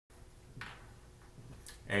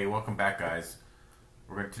Hey, welcome back, guys.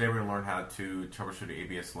 Today we're going to learn how to troubleshoot an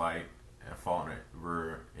ABS light, a fault in a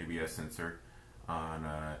rear ABS sensor on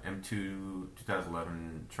a M2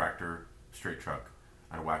 2011 tractor straight truck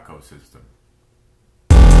on a Wabco system.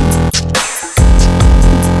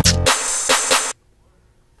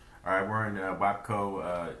 Alright, we're in a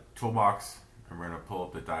Wabco toolbox, and we're going to pull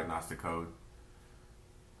up the diagnostic code.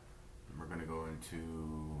 We're going to go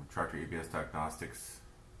into tractor ABS diagnostics.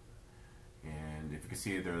 And if you can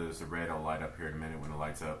see, there's a red will light up here in a minute when it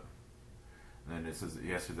lights up. And then this is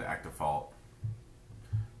yes, there's an active fault.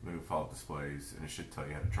 Move fault displays, and it should tell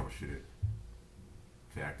you how to troubleshoot it.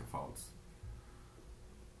 The active faults.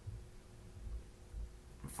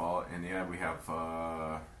 Fault, and yeah, we have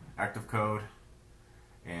active code.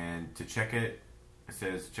 And to check it, it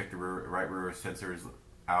says check the right rear sensors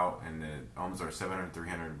out, and the ohms are 700,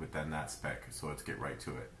 300 within that spec. So let's get right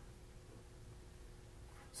to it.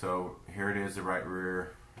 So here it is, the right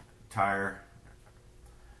rear tire,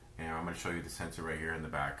 and I'm going to show you the sensor right here in the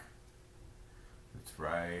back. It's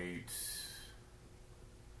right,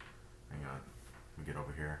 hang on, let me get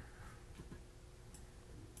over here.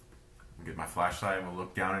 I'm going to get my flashlight, I'm going to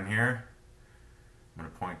look down in here. I'm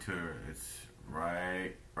going to point to it, it's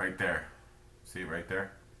right there. See it right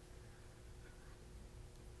there?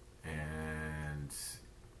 And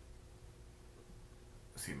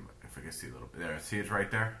see if I can see a little bit there. See, it's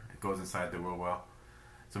right there. It goes inside the wheel well.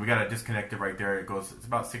 So we got to disconnect it right there. It goes. It's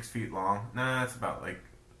about 6 feet long. Nah, it's about like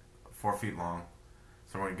 4 feet long.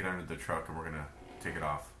 So we're gonna get under the truck and we're gonna take it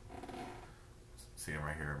off. See it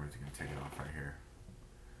right here. We're just gonna take it off right here.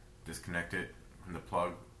 Disconnect it from the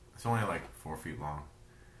plug. It's only like 4 feet long.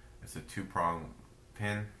 It's a 2-prong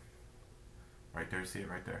pin. Right there. See it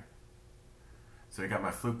right there. So I got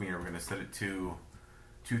my fluke meter. We're gonna set it to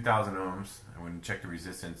 2,000 ohms. I'm going to check the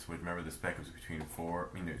resistance. Remember, the spec was between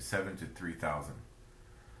 7 to 3,000.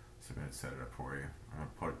 So I'm going to set it up for you. I'm going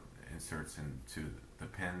to put inserts into the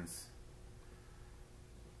pins.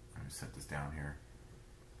 I'm going to set this down here.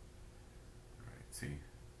 Alright, see,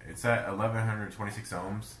 it's at 1126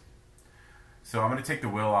 ohms. So I'm going to take the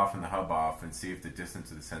wheel off and the hub off and see if the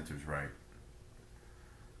distance of the sensor is right.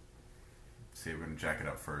 See, we're going to jack it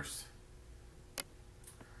up first.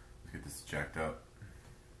 Let's get this jacked up.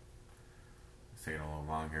 It's taking a little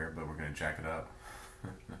long here, but we're going to jack it up.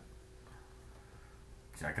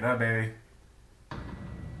 Jack it up, baby.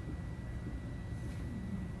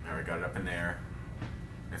 Now we got it up in there.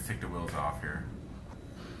 Let's take the wheels off here.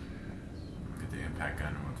 Get the impact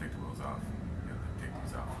gun and we'll take the wheels off. Take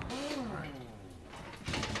these off. Alright.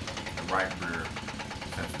 The right rear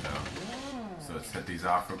sensor's out. So let's set these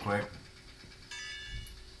off real quick.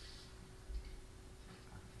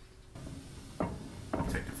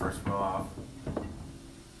 Take the first wheel off.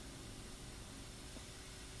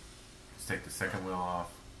 Let's take the second wheel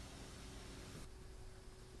off.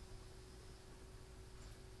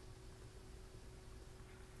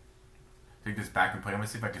 Take this back and play. I'm gonna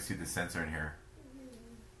see if I can see the sensor in here.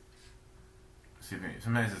 See if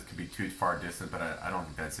sometimes this could be too far distant, but I don't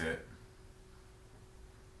think that's it.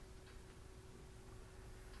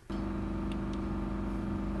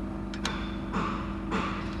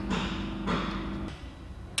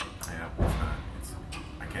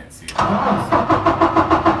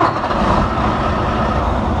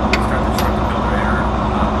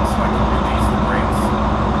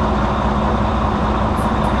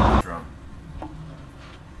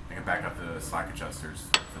 Slack adjusters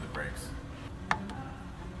for the brakes.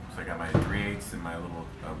 So I got my 3/8 and my little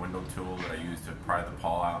window tool that I use to pry the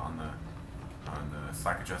pawl out on the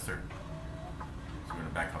slack adjuster. So I'm going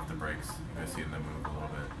to back off the brakes. You guys see them move a little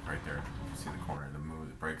bit right there. You see the corner, the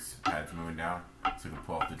brakes pads moving down, so we can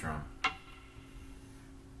pull off the drum.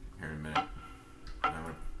 Here in a minute. And I'm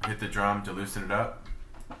going to hit the drum to loosen it up.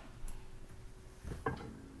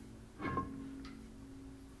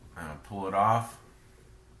 Pull it off.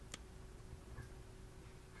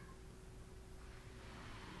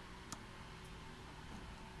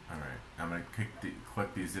 I'm going to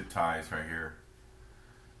click these zip ties right here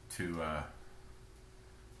to,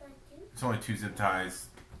 it's only 2 zip ties.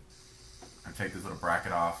 I take this little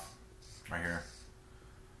bracket off right here.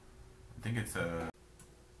 I think it's a,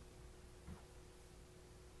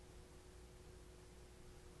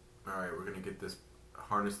 alright, we're going to get this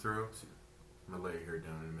harness through. I'm going to lay it here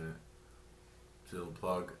down in a minute. It's a little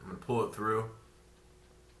plug. I'm going to pull it through.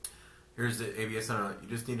 Here's the ABS. You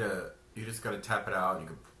just got to tap it out. You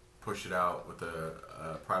can push it out with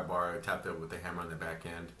a pry bar. I tapped it with the hammer on the back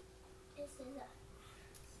end.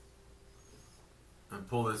 And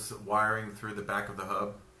pull this wiring through the back of the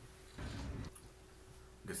hub.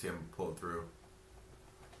 You can see I'm pull it through.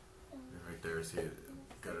 Right there, see it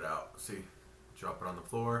Got it out. See, drop it on the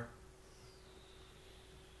floor.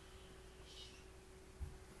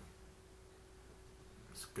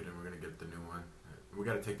 It's good, and we're gonna get the new one. We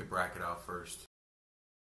gotta take the bracket out first.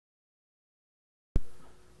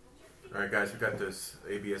 Alright guys, we got this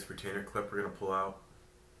ABS retainer clip we're gonna pull out.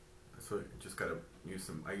 So you just gotta use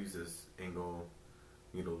some, I use this angle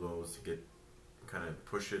needle nose to get, kind of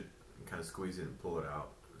push it and kind of squeeze it and pull it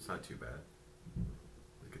out. It's not too bad.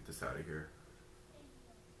 Let's get this out of here.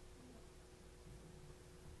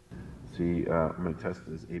 See, I'm going to test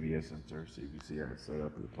this ABS sensor, so you can see how it's set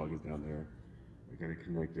up, and the plug is down there. I got it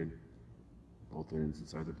connected, both ends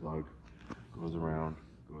inside the plug, goes around,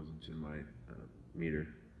 goes into my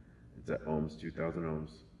meter. It's at ohms, 2,000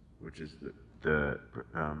 ohms, which is the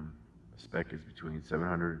spec is between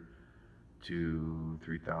 700 to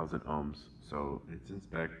 3,000 ohms. So it's in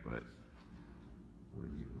spec, but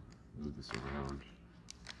when you move this around,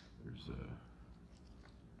 there's a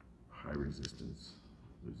high resistance.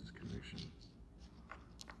 Loses connection.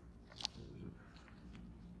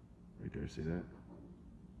 Right there, see that?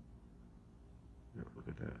 Yeah, look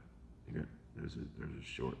at that. You got there's a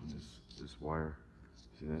short in this wire.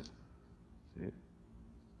 See that? See it?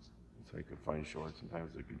 It's like a fine short.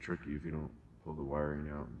 Sometimes it can trick you if you don't pull the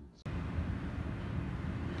wiring out.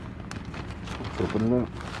 Let's open it up.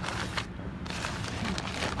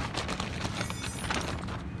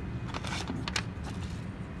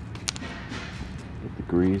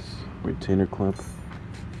 Grease, retainer clip,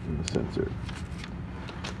 and the sensor.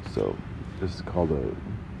 So this is called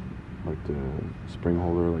like the spring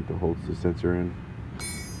holder, like that holds the sensor in.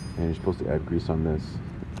 And you're supposed to add grease on this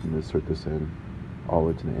and insert this in all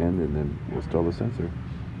the way to the end, and then we'll install the sensor.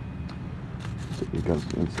 So you got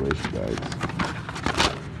some insulation guides.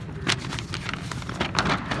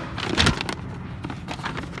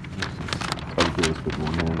 I'll do this with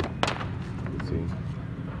one hand. You can see.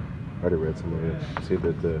 I already read some of it. See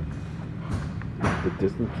that the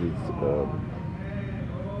distance is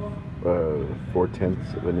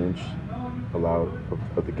 4/10 of an inch allowed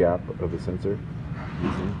of the gap of the sensor.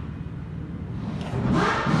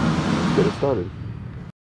 Let's get it started.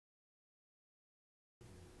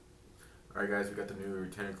 Alright guys, we got the new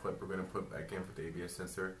retainer clip we're going to put back in for the ABS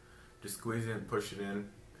sensor. Just squeeze it and push it in.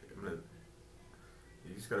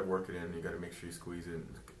 You just got to work it in. You got to make sure you squeeze it.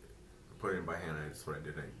 Put it in by hand. That's what I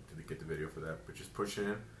did. I didn't get the video for that, but just push it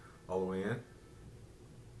in all the way in.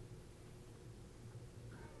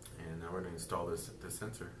 And now we're going to install this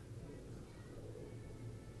sensor.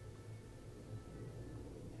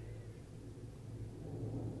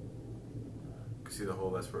 You can see the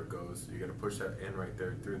hole. That's where it goes. You got to push that in right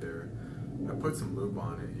there through there. I put some lube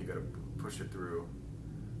on it. You got to push it through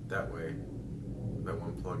that way. That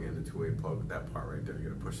one plug in, the two-way plug. That part right there. You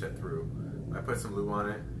got to push that through. I put some lube on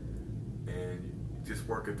it. And just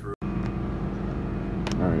work it through.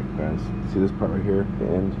 Alright guys, see this part right here, the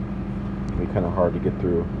end? It's be kind of hard to get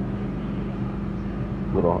through.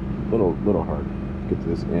 Little hard to get to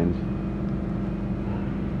this end.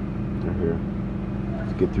 Right here.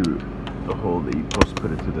 To get through the hole that you're supposed to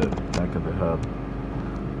put into the back of the hub.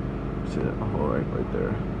 See that hole right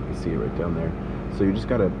there? You can see it right down there. So you just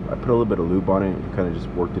gotta, I put a little bit of lube on it and kind of just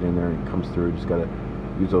worked it in there and it comes through. You just gotta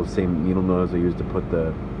use those same needle nose I used to put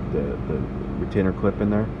the retainer clip in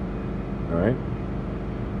there. Alright?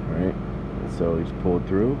 So you just pull it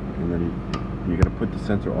through, and then you're going to put the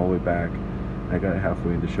sensor all the way back. I got it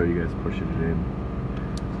halfway in to show you guys pushing it in.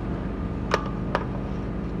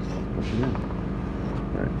 Push it in.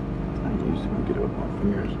 Alright. I usually can get it with my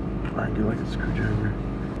fingers. Alright, do like a screwdriver.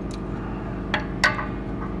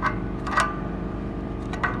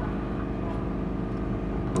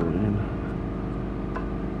 Pull it in.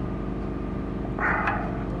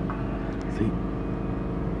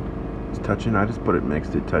 It's touching. I just put it next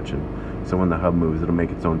to it touching, so when the hub moves, it'll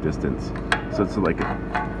make its own distance. So it's like a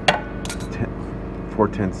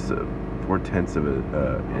 4/10 of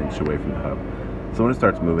an inch away from the hub. So when it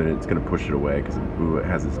starts moving, it's going to push it away because it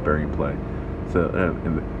has this bearing play. So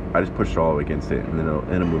I just push it all the way against it, and then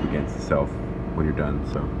it'll move against itself when you're done.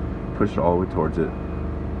 So push it all the way towards it,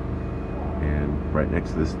 and right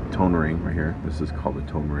next to this tone ring right here. This is called a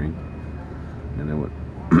tone ring, and then what?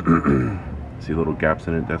 See little gaps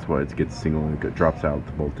in it. That's why it gets single and it drops out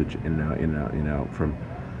the voltage in and out, in and out, in and out. From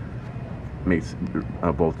makes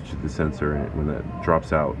a voltage to the sensor, and when that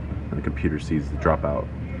drops out, and the computer sees the dropout,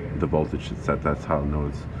 the voltage is set. That's how it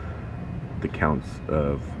knows the counts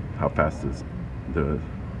of how fast is the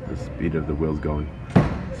speed of the wheels going.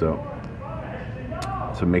 So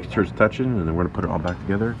make sure it's touching, and then we're gonna put it all back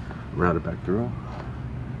together, route it back through,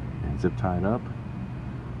 and zip tie it up,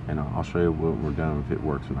 and I'll show you when we're done if it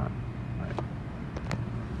works or not.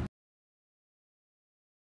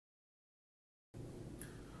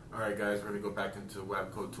 Alright guys, we're going to go back into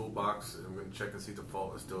Wabco toolbox and I'm going to check and see if the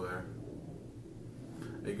fault is still there.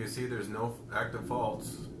 You can see there's no active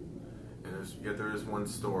faults, and yet there is one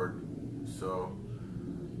stored. So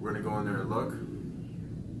we're going to go in there and look.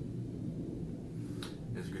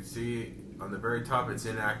 As you can see on the very top, it's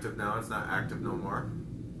inactive now. It's not active no more.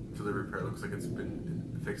 So the repair looks like it's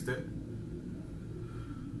been fixed it.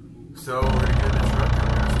 So we're going to get in the truck and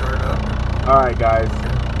we're going to start it up. Alright guys,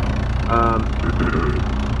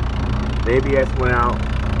 the ABS went out.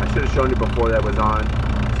 I should have shown you before that was on.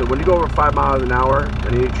 So when you go over 5 miles an hour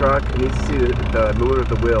in any truck, it needs to see the movement of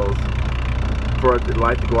the wheels for the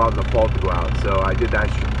light to go out and the fault to go out. So I did that.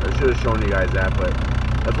 I should have shown you guys that, but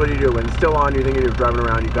that's what you do. When it's still on, you're thinking you're driving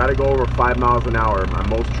around, you got to go over 5 miles an hour on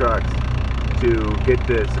most trucks to get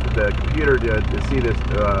the computer to see the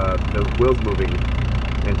wheels moving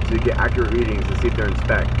and to get accurate readings to see if they're in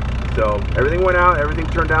spec. So everything went out, everything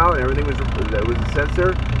turned out, and everything was a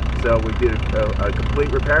sensor. So we did a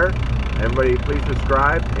complete repair. Everybody please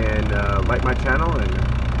subscribe and like my channel, and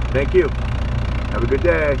thank you. Have a good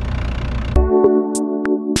day.